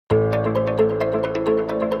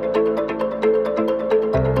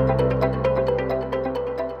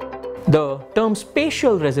term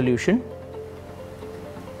spatial resolution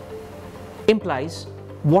implies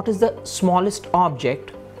what is the smallest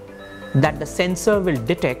object that the sensor will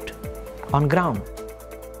detect on ground.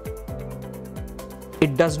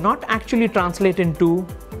 It does not actually translate into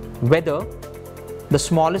whether the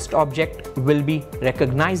smallest object will be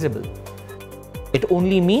recognizable. It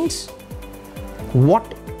only means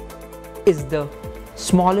what is the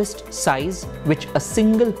smallest size which a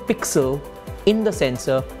single pixel in the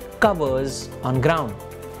sensor covers on ground.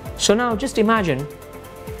 So now just imagine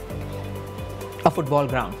a football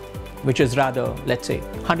ground, which is rather, let's say,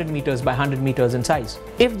 100 meters by 100 meters in size.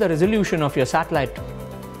 If the resolution of your satellite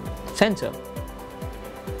sensor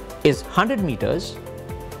is 100 meters,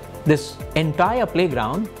 this entire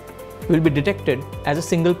playground will be detected as a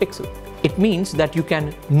single pixel. It means that you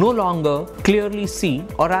can no longer clearly see,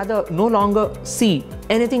 or rather no longer see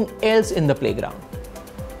anything else in the playground.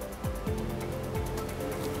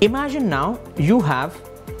 Imagine now you have,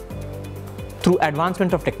 through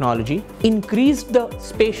advancement of technology, increased the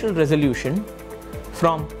spatial resolution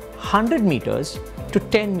from 100 meters to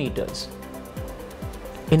 10 meters.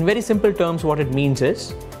 In very simple terms, what it means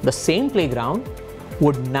is the same playground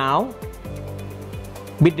would now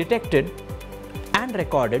be detected and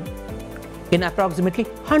recorded in approximately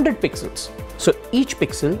 100 pixels. So each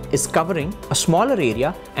pixel is covering a smaller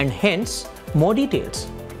area and hence more details.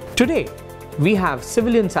 Today, we have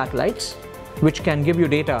civilian satellites which can give you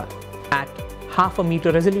data at half a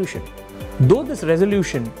meter resolution. Though this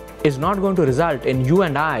resolution is not going to result in you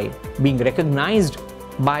and I being recognized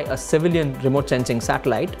by a civilian remote sensing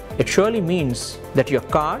satellite, it surely means that your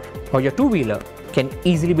car or your two-wheeler can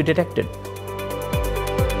easily be detected.